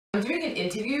I'm doing an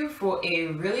interview for a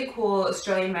really cool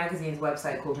Australian magazine's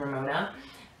website called Ramona,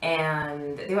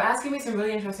 and they were asking me some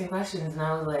really interesting questions, and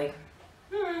I was like,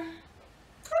 I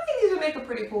think these would make a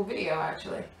pretty cool video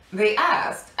actually. They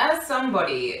asked, as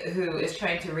somebody who is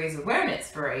trying to raise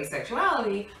awareness for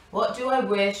asexuality, what do I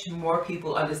wish more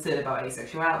people understood about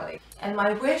asexuality? And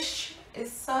my wish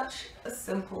is such a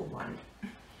simple one.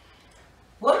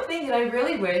 One thing that I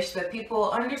really wish that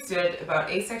people understood about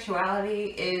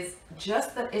asexuality is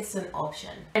just that it's an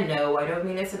option. And no, I don't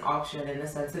mean it's an option in the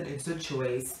sense that it's a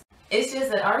choice. It's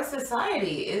just that our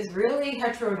society is really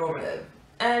heteronormative.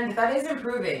 And that is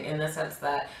improving in the sense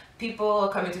that people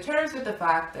are coming to terms with the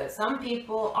fact that some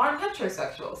people aren't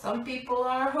heterosexual, some people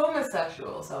are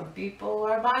homosexual, some people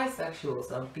are bisexual,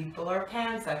 some people are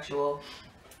pansexual.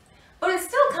 But it's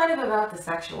still kind of about the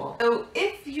sexual. So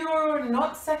if you're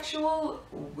not sexual,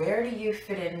 where do you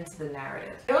fit into the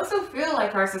narrative? I also feel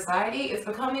like our society is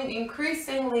becoming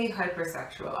increasingly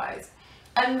hypersexualized.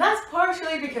 And that's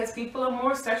partially because people are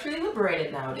more sexually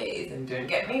liberated nowadays, and don't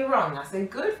get me wrong, that's a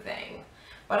good thing.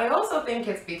 But I also think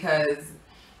it's because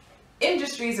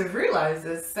industries have realized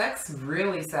that sex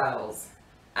really sells.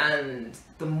 And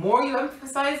the more you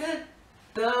emphasize it,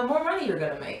 the more money you're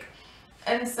gonna make.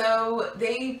 And so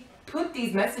they put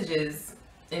these messages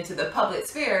into the public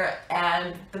sphere,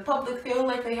 and the public feel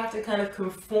like they have to kind of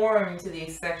conform to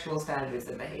these sexual standards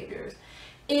and behaviors,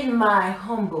 in my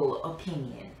humble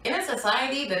opinion. In a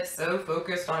society that's so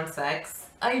focused on sex,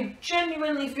 I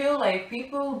genuinely feel like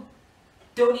people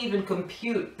don't even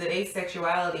compute that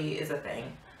asexuality is a thing.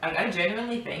 I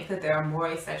genuinely think that there are more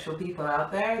asexual people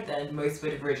out there than most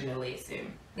would originally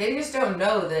assume. They just don't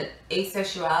know that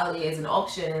asexuality is an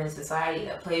option in a society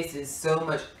that places so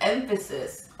much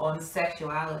emphasis on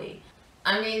sexuality.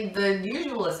 I mean, the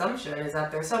usual assumption is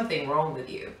that there's something wrong with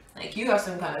you. Like, you have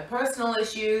some kind of personal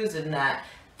issues and that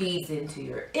feeds into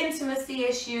your intimacy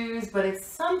issues, but it's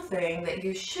something that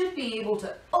you should be able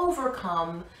to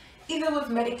overcome either with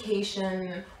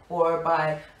medication or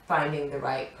by finding the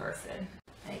right person.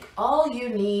 Like, all you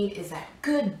need is that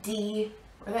good D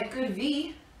or that good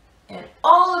V, and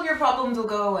all of your problems will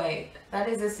go away. That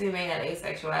is assuming that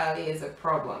asexuality is a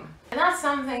problem. And that's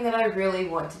something that I really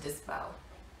want to dispel.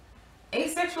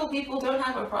 Asexual people don't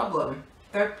have a problem.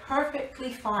 They're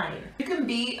perfectly fine. You can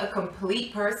be a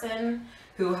complete person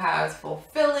who has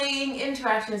fulfilling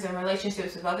interactions and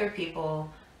relationships with other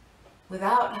people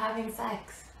without having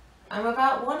sex, and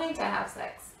without wanting to have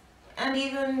sex. And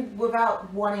even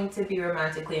without wanting to be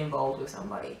romantically involved with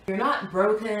somebody. You're not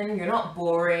broken, you're not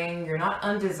boring, you're not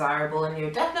undesirable, and you're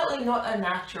definitely not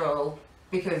unnatural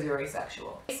because you're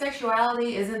asexual.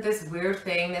 Asexuality isn't this weird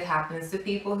thing that happens to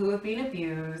people who have been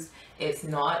abused. It's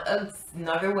not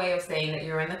another way of saying that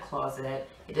you're in the closet.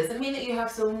 It doesn't mean that you have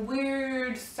some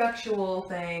weird sexual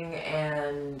thing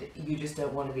and you just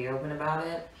don't want to be open about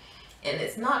it. And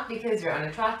it's not because you're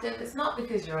unattractive, it's not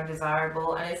because you're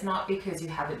undesirable, and it's not because you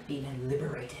haven't been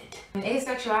liberated. And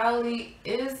asexuality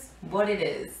is what it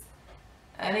is.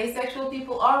 And asexual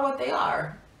people are what they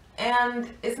are.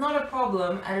 And it's not a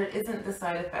problem, and it isn't the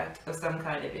side effect of some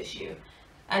kind of issue.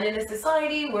 And in a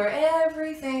society where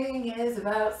everything is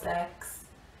about sex,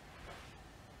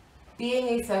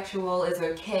 being asexual is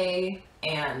okay,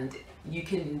 and you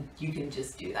can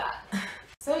just do that.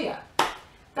 So yeah.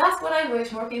 That's what I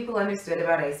wish more people understood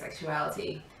about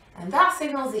asexuality. And that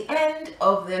signals the end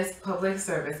of this public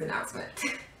service announcement.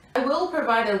 I will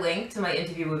provide a link to my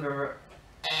interview with Ramona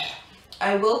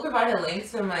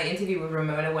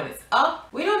when it's up.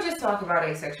 We don't just talk about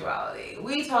asexuality.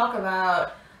 We talk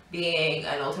about being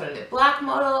an alternative black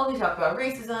model, we talk about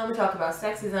racism, we talk about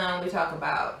sexism, we talk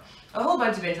about a whole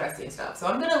bunch of interesting stuff. So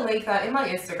I'm gonna link that in my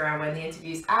Instagram when the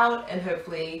interview's out, and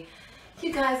hopefully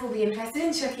you guys will be interested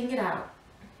in checking it out.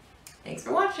 Thanks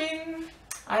for watching.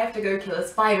 I have to go kill a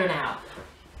spider now.